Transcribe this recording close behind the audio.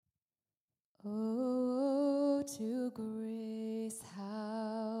Oh, to grace,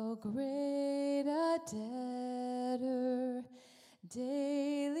 how great a debtor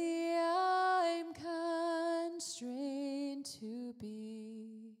daily I'm constrained to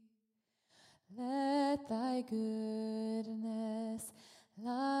be. Let thy goodness,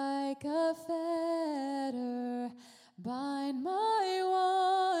 like a fetter, bind my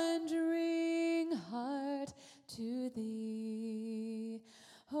wandering heart to thee.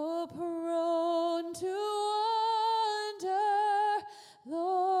 Oh, prone to wander,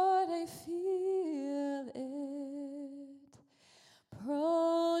 Lord, I feel it.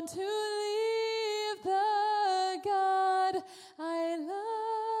 Prone to leave the God I love.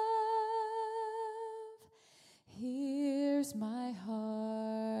 Here's my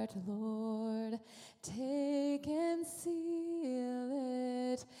heart, Lord, take and seal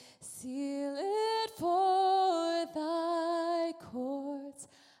it for thy courts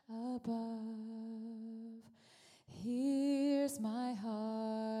above. Here's my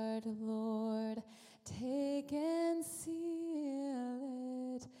heart, Lord, take and seal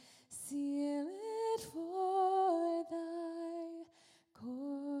it for thy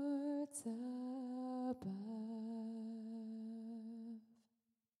courts above.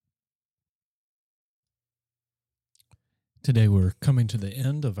 Today we're coming to the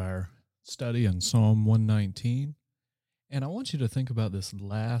end of our study in Psalm 119, and I want you to think about this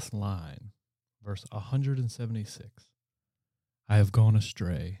last line, verse 176. I have gone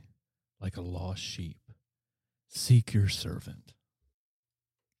astray like a lost sheep. Seek your servant.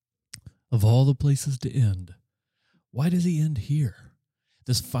 Of all the places to end, why does he end here?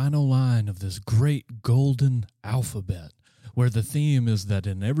 This final line of this great golden alphabet, where the theme is that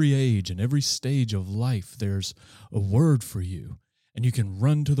in every age and every stage of life, there's a word for you, and you can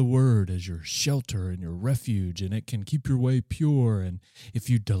run to the word as your shelter and your refuge, and it can keep your way pure. And if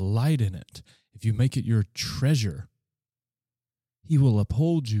you delight in it, if you make it your treasure, he will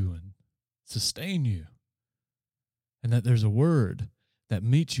uphold you and sustain you. And that there's a word that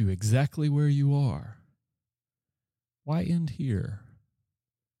meets you exactly where you are. Why end here?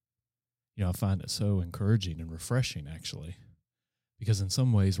 You know, I find it so encouraging and refreshing, actually, because in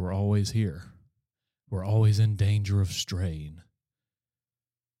some ways we're always here. We're always in danger of straying.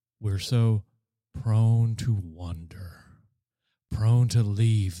 We're so prone to wander, prone to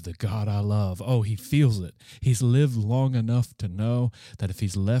leave the God I love. Oh, he feels it. He's lived long enough to know that if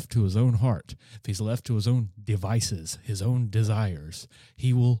he's left to his own heart, if he's left to his own devices, his own desires,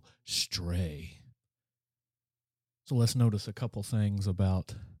 he will stray. So let's notice a couple things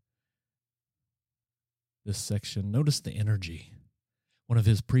about this section. Notice the energy. One of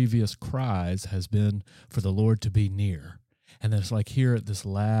his previous cries has been for the Lord to be near. And then it's like here at this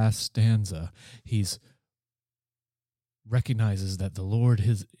last stanza, he's recognizes that the Lord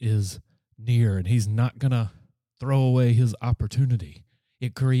is near and he's not going to throw away his opportunity.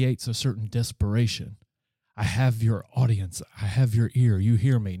 It creates a certain desperation. I have your audience. I have your ear. You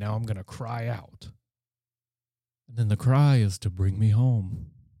hear me. Now I'm going to cry out. And then the cry is to bring me home.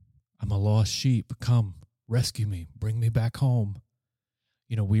 I'm a lost sheep. Come, rescue me. Bring me back home.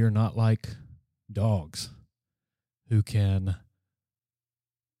 You know, we are not like dogs who can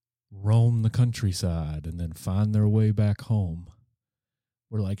roam the countryside and then find their way back home.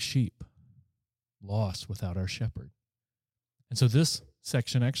 We're like sheep, lost without our shepherd. And so this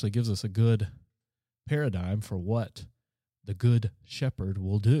section actually gives us a good paradigm for what the good shepherd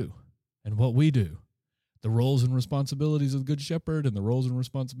will do and what we do. The roles and responsibilities of the good shepherd and the roles and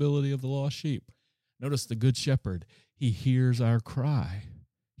responsibility of the lost sheep. Notice the good shepherd, he hears our cry.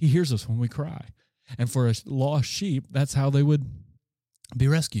 He hears us when we cry. And for a lost sheep, that's how they would be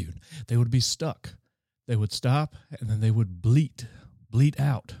rescued. They would be stuck. They would stop and then they would bleat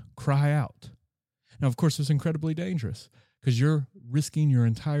out, cry out. Now, of course, it's incredibly dangerous because you're risking your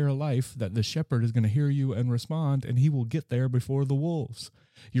entire life that the shepherd is going to hear you and respond, and he will get there before the wolves.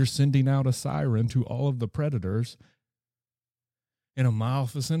 You're sending out a siren to all of the predators in a mile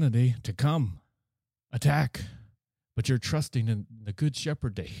vicinity to come, attack. But you're trusting in the good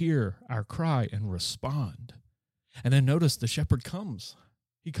shepherd to hear our cry and respond. And then notice the shepherd comes.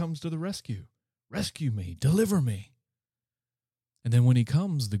 He comes to the rescue. Rescue me, deliver me. And then when he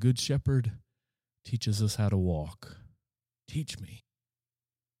comes, the good shepherd teaches us how to walk. Teach me.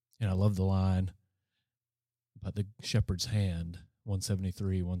 And I love the line about the shepherd's hand,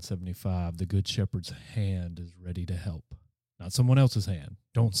 173, 175. The good shepherd's hand is ready to help. Not someone else's hand.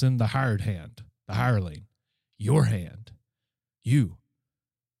 Don't send the hired hand, the hireling. Your hand.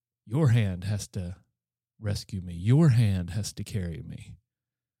 Your hand has to rescue me. Your hand has to carry me.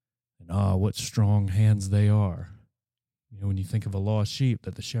 And what strong hands they are. When you think of a lost sheep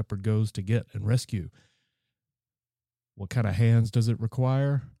that the shepherd goes to get and rescue, what kind of hands does it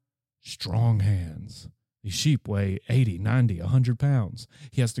require? Strong hands. These sheep weigh 80, 90, 100 pounds.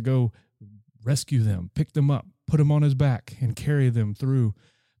 He has to go rescue them, pick them up, put them on his back, and carry them through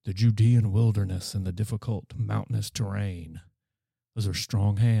the Judean wilderness and the difficult mountainous terrain. Those are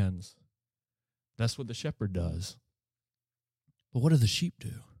strong hands. That's what the shepherd does. But what do the sheep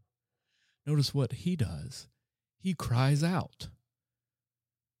do? Notice what he does. He cries out.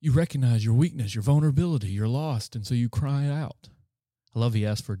 You recognize your weakness, your vulnerability, you're lost, and so you cry out. I love he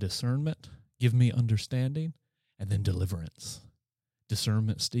asks for discernment, give me understanding, and then deliverance.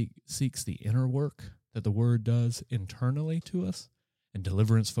 Discernment seeks the inner work that the word does internally to us, and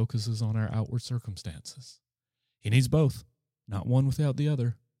deliverance focuses on our outward circumstances. He needs both, not one without the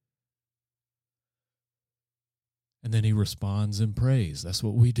other. And then he responds in praise. That's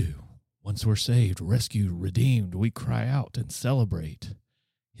what we do. Once we're saved, rescued, redeemed, we cry out and celebrate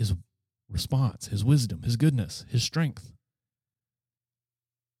his response, his wisdom, his goodness, his strength.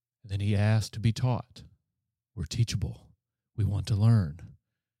 And then he asks to be taught. We're teachable. We want to learn.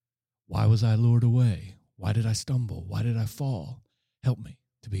 Why was I lured away? Why did I stumble? Why did I fall? Help me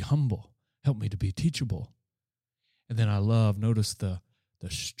to be humble. Help me to be teachable. And then notice the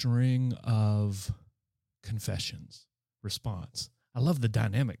string of confessions, response. I love the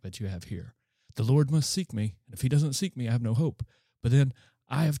dynamic that you have here. The Lord must seek me, and if he doesn't seek me, I have no hope. But then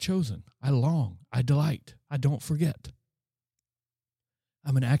I have chosen, I long, I delight, I don't forget.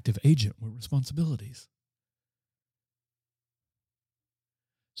 I'm an active agent with responsibilities.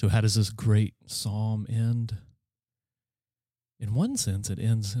 So how does this great psalm end? In one sense, it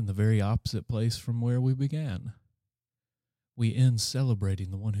ends in the very opposite place from where we began. We end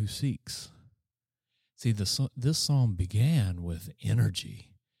celebrating the one who seeks. See, this psalm began with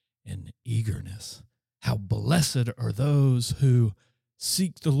energy and eagerness. How blessed are those who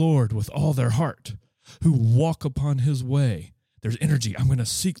seek the Lord with all their heart, who walk upon his way. There's energy. I'm going to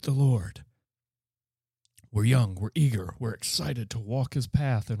seek the Lord. We're young, we're eager, we're excited to walk his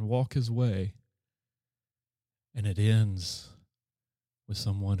path and walk his way. And it ends with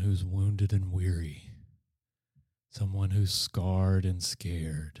someone who's wounded and weary, someone who's scarred and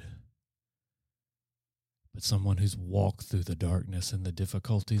scared, but someone who's walked through the darkness and the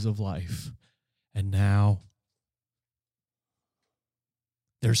difficulties of life. And now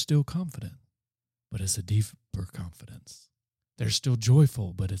they're still confident, but it's a deeper confidence. They're still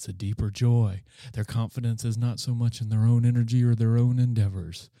joyful, but it's a deeper joy. Their confidence is not so much in their own energy or their own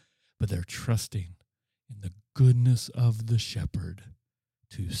endeavors, but they're trusting in the goodness of the shepherd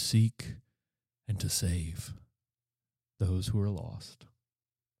to seek and to save those who are lost.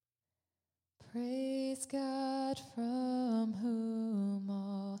 Praise God from whom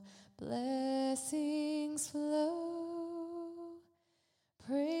all blessings flow.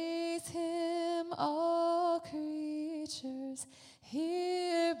 Praise him, all creatures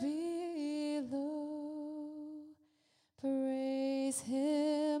here below. Praise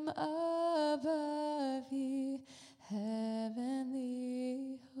him above, ye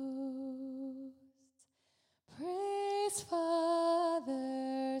heavenly hosts. Praise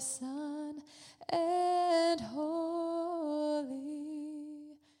Father, Son,